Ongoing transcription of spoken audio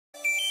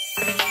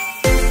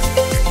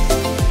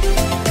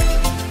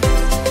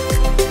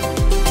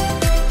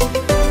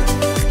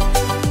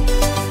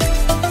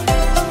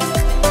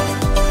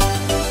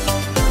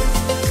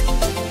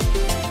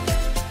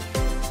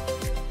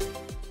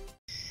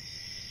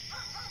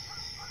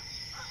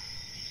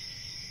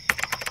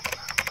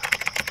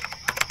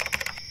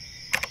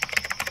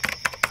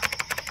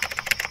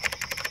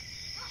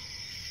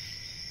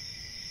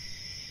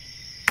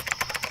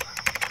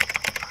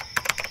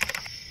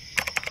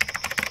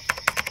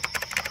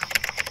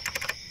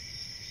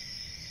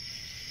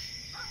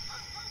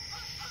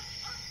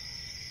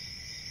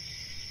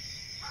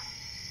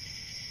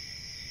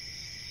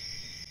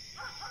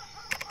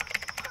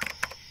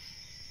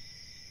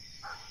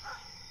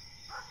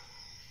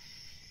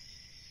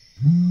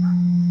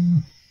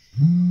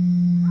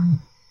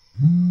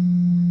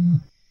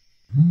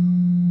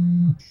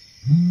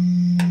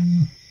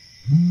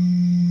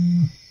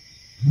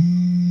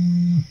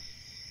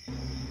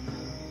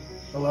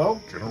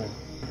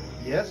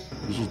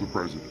the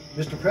President.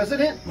 Mr.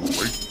 President?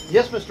 Awake?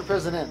 Yes, Mr.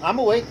 President. I'm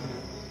awake.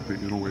 The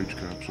NOH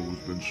capsule has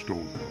been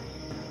stolen.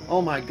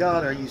 Oh my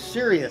God, are you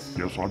serious?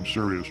 Yes, I'm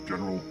serious,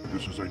 General.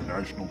 This is a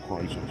national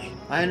crisis.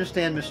 I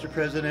understand, Mr.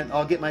 President.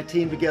 I'll get my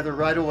team together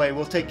right away.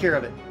 We'll take care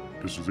of it.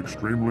 This is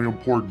extremely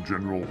important,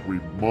 General. We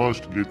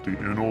must get the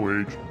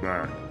NOH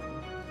back.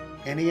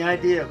 Any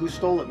idea who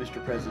stole it,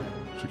 Mr. President?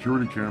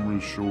 Security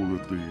cameras show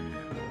that the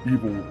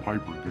evil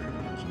Piper gang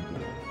is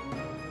involved.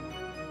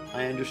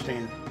 I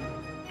understand.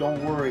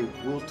 Don't worry.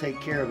 We'll take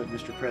care of it,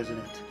 Mr.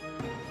 President.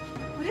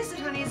 What is it,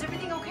 honey? Is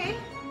everything okay?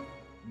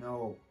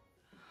 No.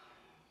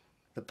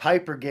 The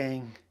Piper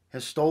gang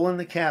has stolen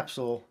the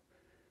capsule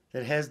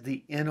that has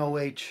the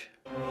NOH.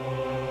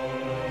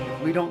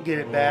 If we don't get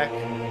it back,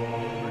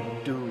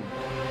 we're doomed.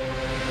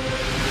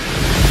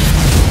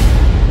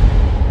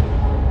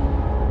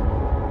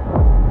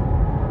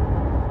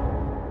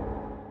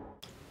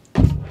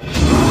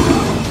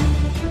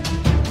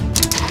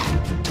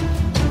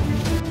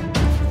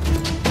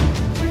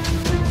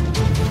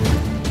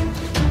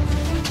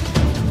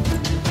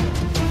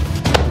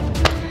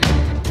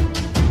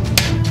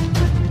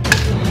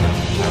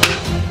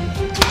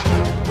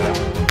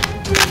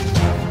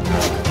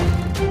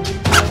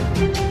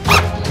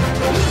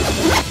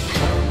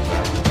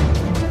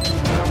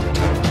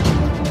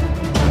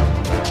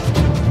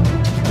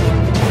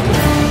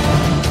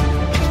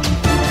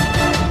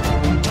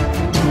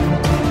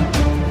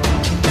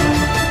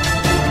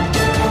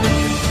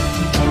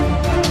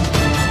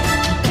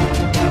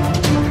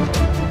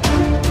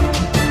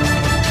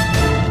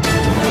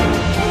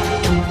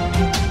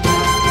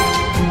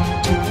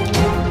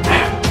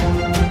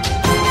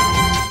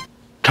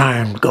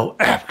 Time to go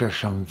after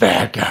some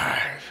bad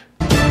guys.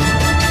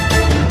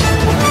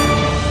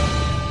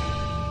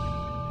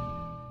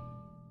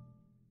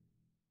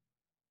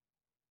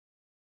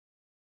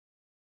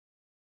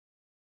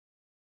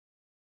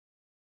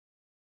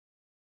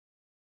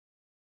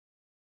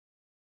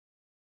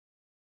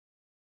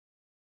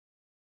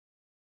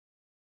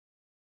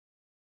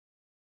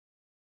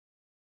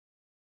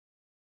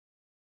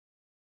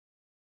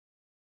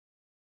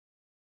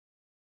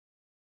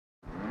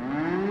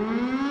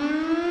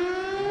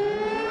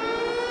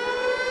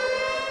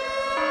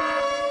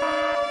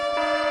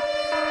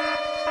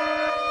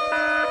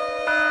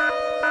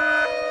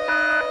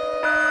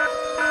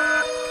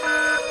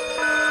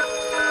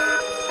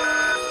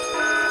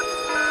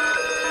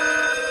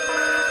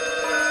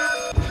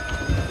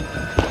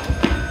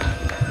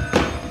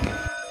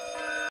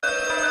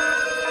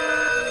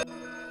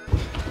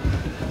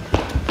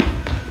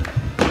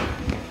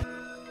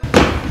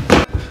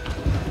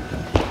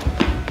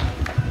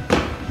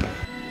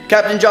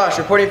 Captain Josh,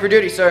 reporting for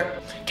duty, sir.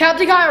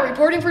 Captain Kyle,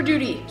 reporting for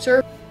duty,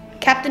 sir.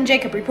 Captain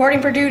Jacob,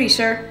 reporting for duty,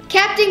 sir.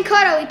 Captain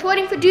Carter,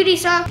 reporting for duty,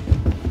 sir.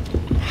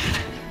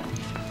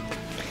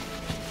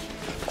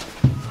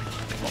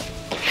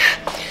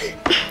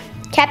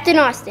 Captain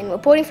Austin,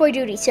 reporting for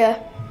duty,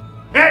 sir.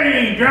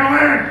 Eddie,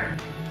 gentlemen!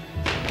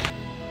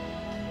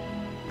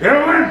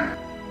 Gentlemen,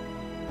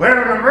 we have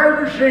an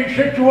emergency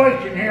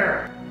situation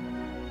here.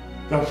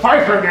 The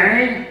Piper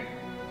gang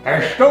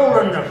has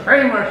stolen the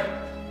famous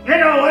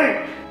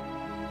NOH,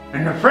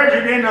 and the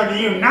President of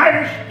the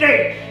United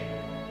States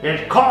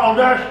has called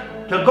us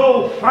to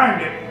go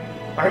find it.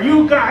 Are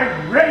you guys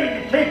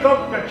ready to take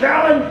up the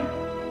challenge?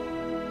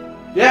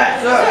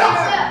 Yes, sir. Yes,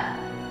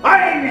 sir.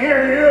 I didn't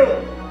hear you.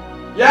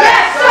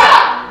 Yes,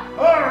 sir.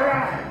 All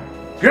right.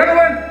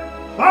 Gentlemen,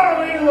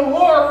 follow me to the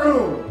war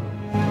room.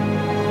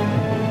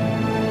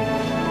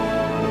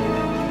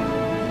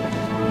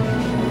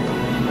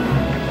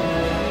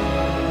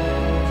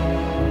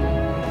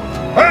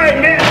 All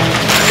right, men.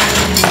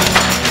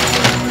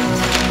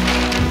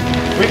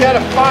 We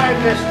gotta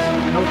find this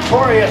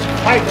notorious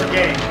Piper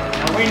gang.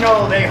 And we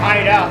know they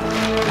hide out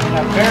in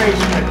a very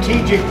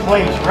strategic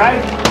place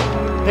right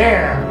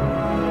there.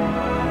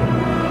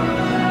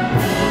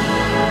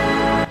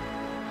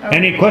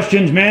 Any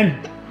questions, men?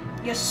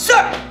 Yes,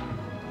 sir.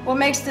 What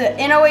makes the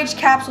NOH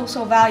capsule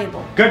so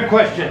valuable? Good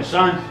question,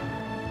 son.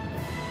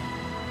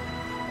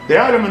 The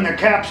item in the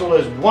capsule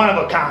is one of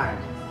a kind.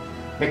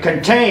 It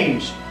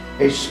contains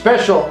a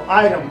special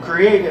item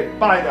created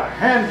by the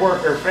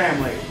handworker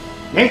family,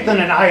 Nathan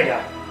and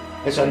Ida.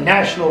 It's a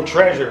national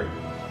treasure,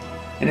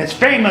 and it's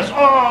famous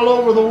all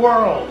over the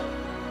world.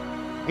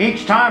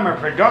 Each time a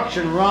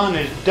production run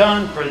is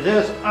done for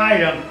this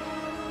item,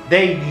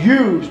 they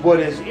use what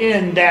is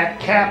in that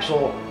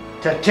capsule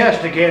to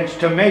test against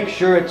to make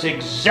sure it's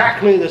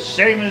exactly the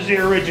same as the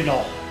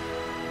original.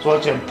 So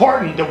it's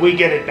important that we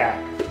get it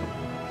back.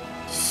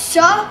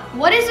 So,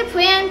 what is the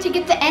plan to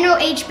get the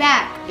NOH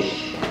back?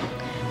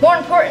 More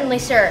importantly,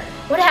 sir,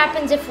 what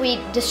happens if we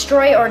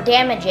destroy or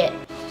damage it?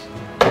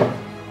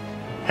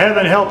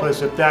 Heaven help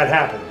us if that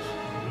happens.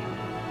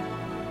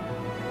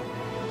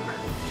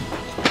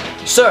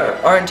 Sir,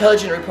 our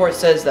intelligence report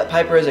says that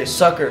Piper is a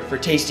sucker for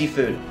tasty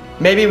food.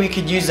 Maybe we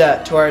could use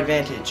that to our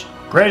advantage.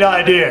 Great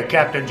idea,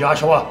 Captain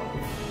Joshua.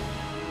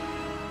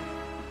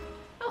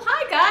 Oh,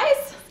 hi,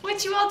 guys.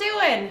 What you all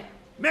doing?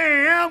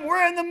 Ma'am,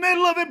 we're in the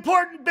middle of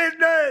important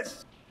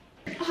business.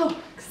 Oh,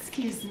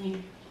 excuse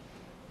me.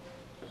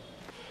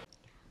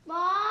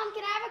 Mom,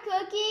 can I have a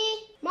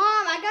cookie? Mom,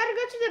 I gotta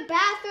go to the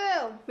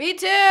bathroom. Me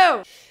too.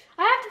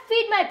 I have to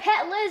feed my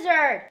pet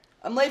lizard.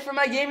 I'm late for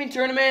my gaming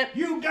tournament.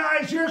 You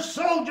guys, you're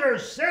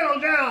soldiers. Settle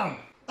down.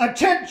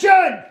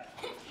 Attention!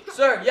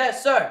 Sir,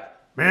 yes, sir.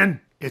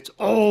 Men, it's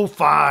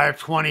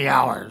 05:20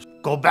 hours.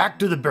 Go back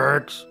to the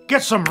barracks.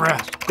 Get some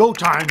rest. Go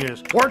time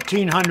is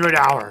 1400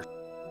 hours.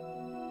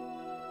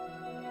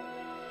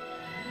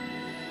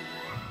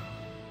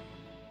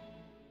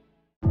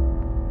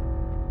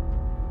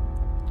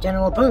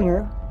 General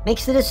Boomer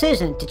makes the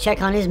decision to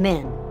check on his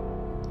men.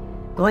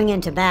 Going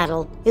into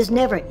battle is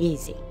never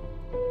easy.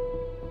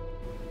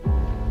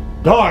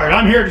 Guard,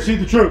 I'm here to see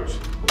the troops.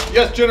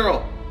 Yes,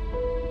 General.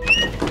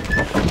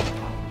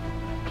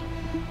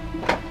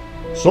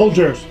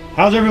 Soldiers,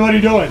 how's everybody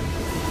doing?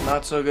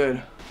 Not so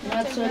good.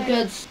 Not so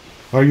good.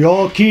 Are you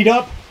all keyed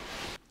up?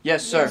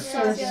 Yes, sir.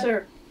 Yes,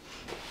 sir.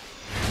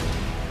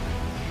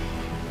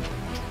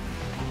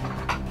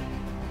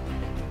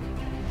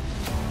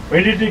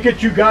 We need to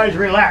get you guys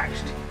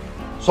relaxed.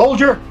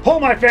 Soldier,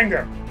 pull my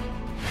finger.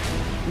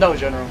 No,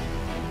 General.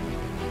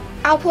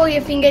 I'll pull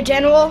your finger,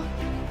 General.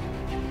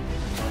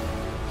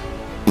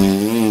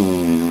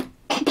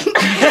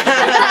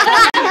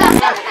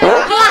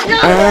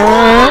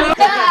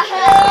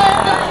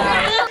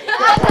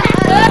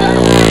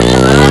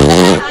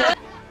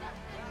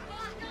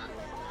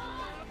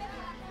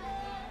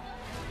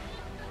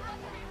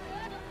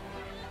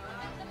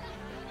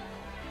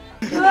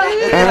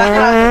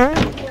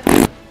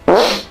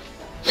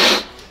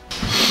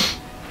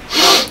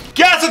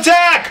 Gas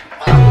attack!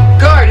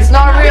 Guard, it's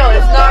not real.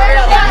 It's not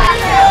real.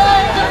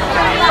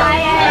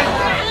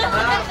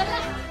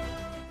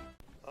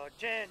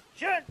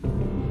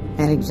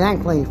 At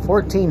exactly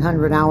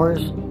 1400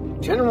 hours,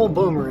 General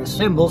Boomer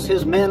assembles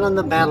his men on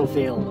the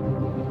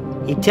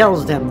battlefield. He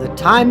tells them the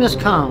time has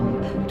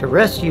come to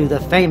rescue the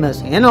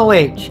famous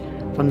NOH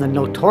from the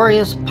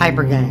notorious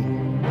Piper Gang.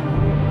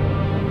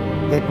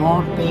 It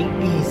won't be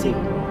easy.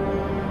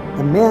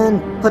 The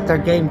men put their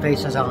game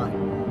faces on.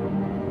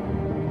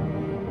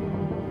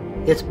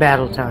 It's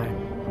battle time.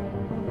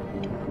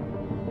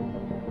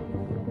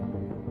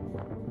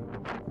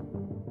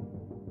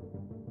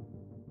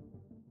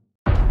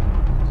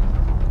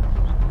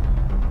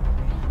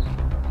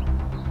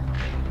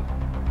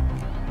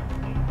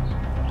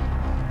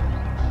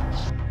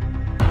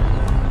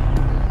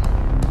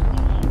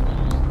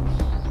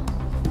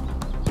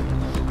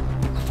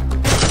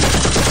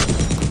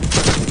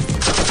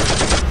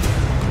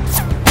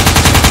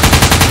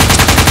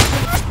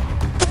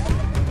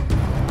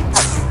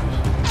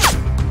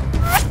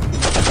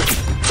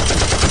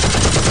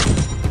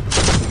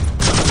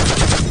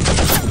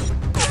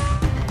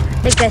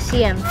 I think I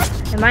see him.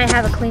 I might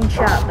have a clean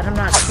shot, but I'm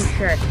not too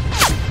sure.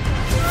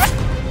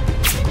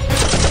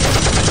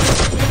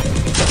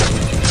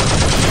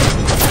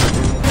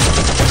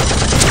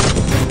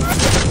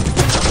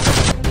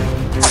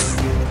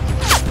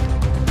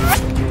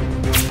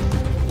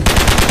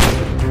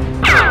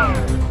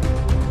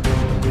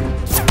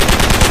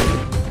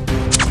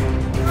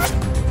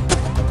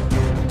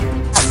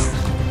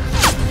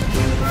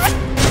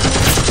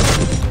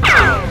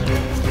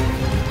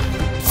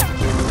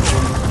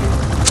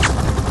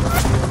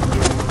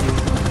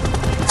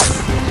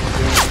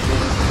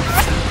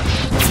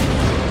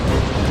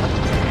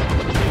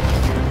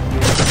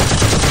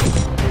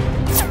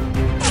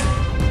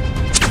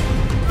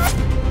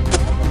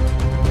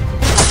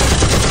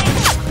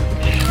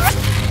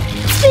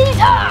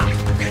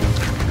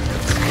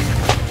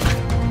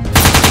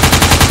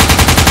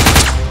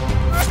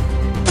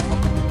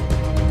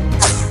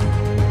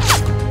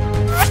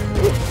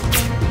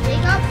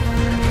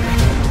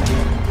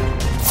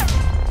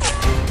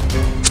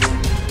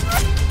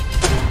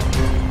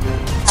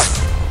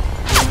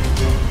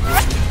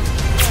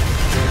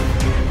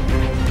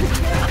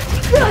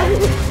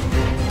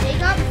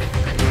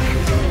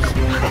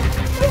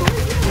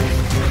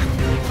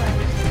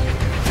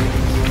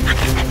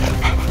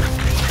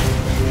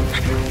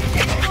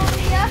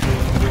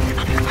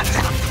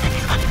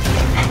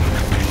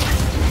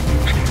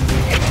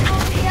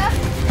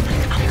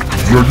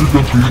 Yeah, you're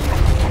done, Pete.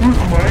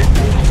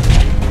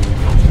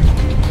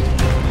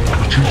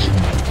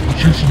 They're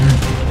chasing me.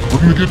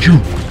 We're gonna get you.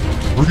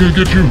 We're gonna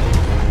get you.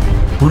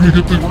 We're gonna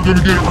get it. We're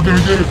gonna get it. We're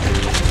gonna get it.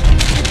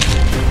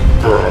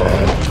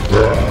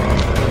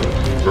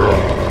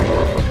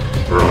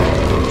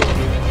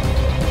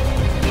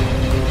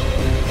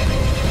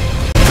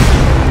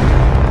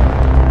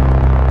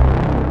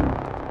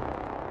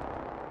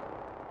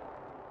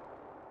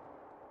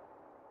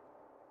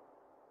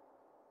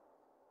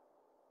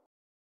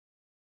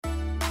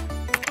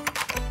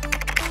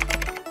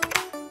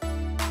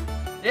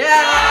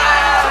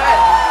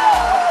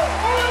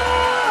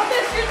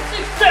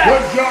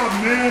 Good job,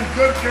 man.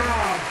 Good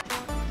job.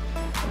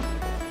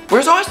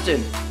 Where's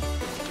Austin?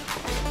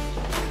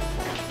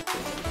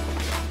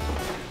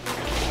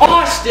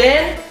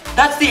 Austin?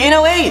 That's the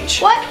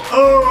NOH. What?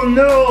 Oh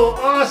no,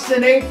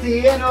 Austin ate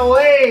the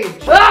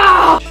NOH.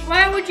 Ah!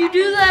 Why would you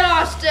do that,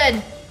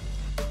 Austin?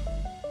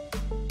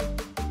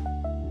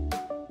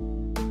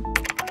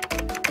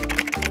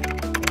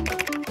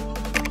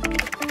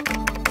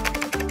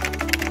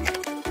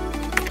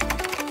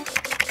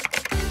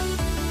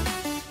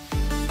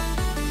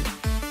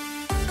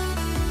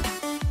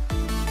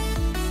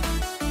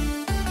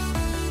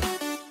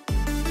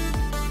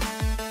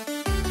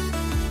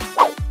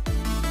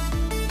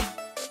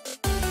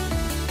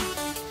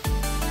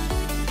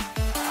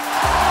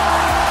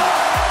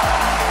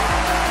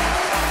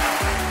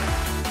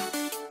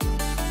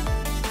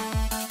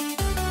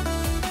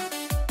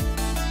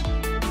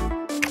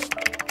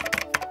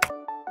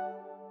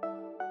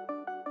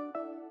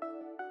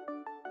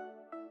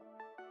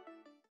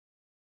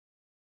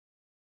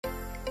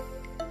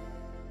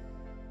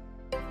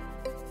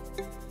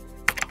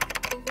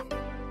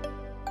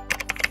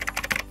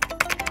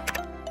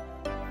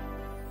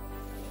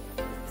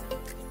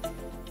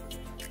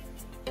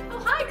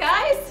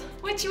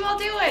 What you all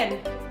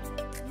doing?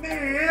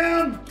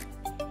 Ma'am!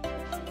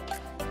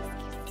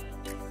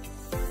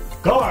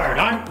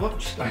 Guard,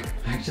 whoops, I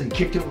accidentally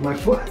kicked it with my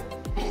foot.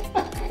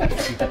 I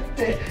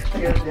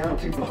got it down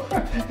too far.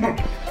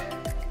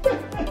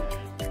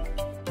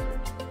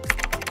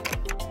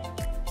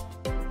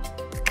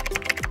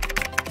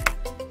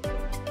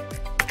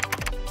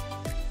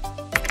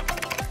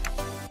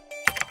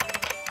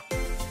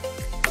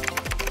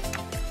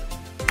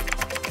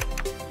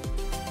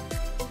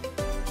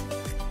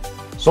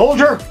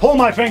 Soldier, pull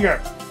my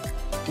finger.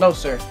 No,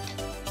 sir.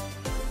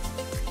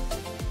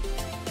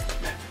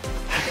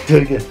 Do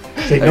it again.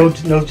 Say no,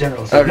 no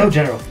general. Say no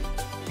general.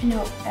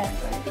 No,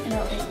 F,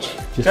 no H.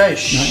 Just Okay,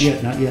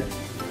 shh. not yet.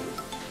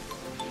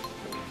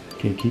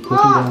 Okay, keep looking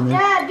Mom, down there.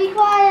 Dad, be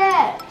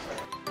quiet.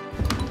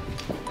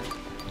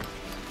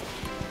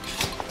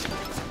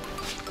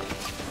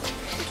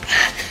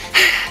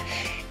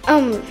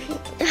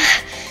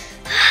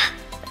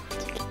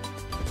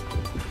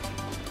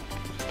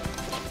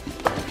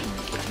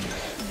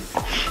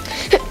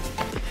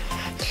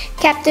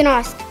 Captain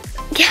Austin.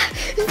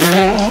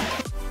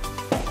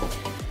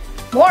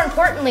 More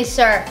importantly,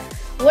 sir,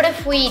 what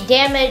if we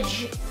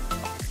damage...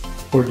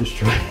 Or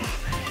destroy.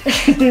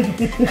 Dang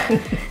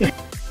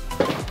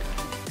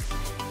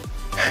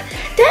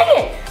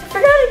it! I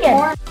forgot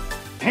again.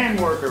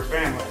 Handworker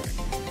family.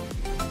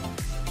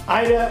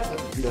 Ida.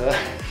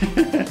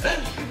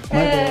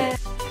 My bad.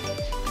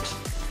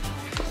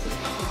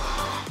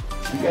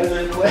 You guys are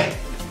in the way.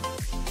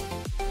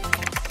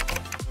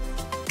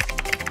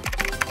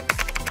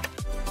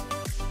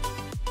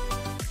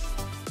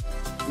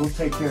 We'll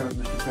take care of it,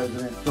 Mr.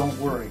 President. Don't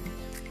worry.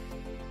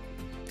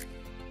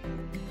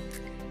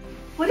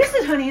 What is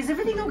it, honey? Is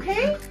everything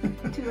okay?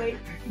 Too late.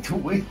 Too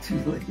late.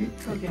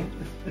 Okay.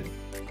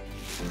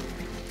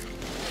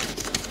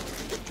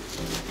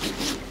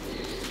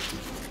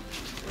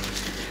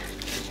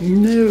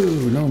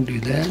 No, don't do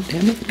that.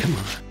 Damn it. Come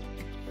on.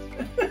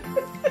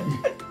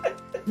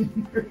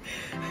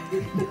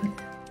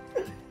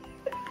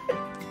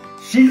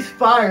 She's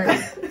fired.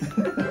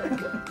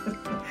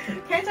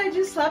 Can't I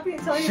just slap you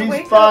and tell you to She's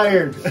wake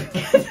fired. up?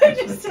 Can't I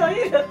just tell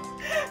you to,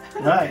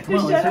 Right, come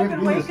to on, shut let's up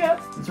and wake up?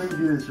 Let's try to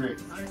do this right.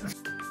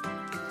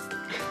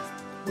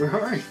 Where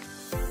are you?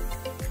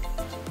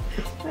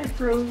 I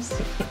froze.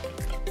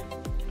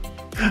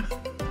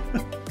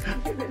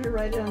 You better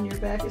write it on your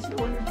back. It's no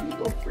wonder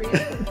people freeze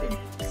when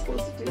they're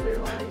supposed to do their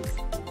lines.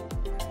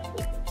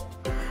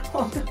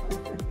 Hold on.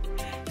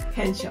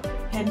 Henshaw.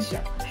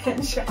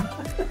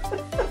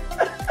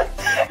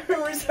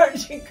 Where's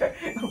Sergeant Carter?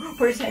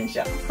 Where's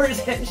Henshaw?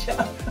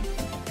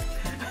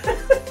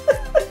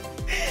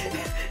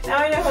 Now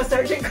I know how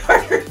Sergeant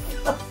Carter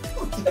felt.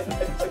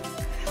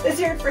 Let's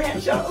hear it for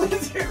Henshaw.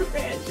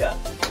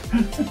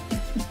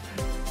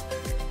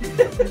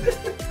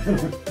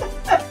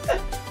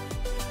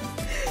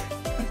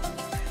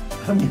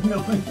 Let me know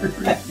when you're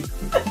ready.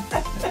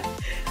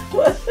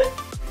 What?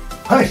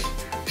 Hush!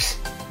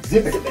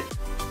 Zip it.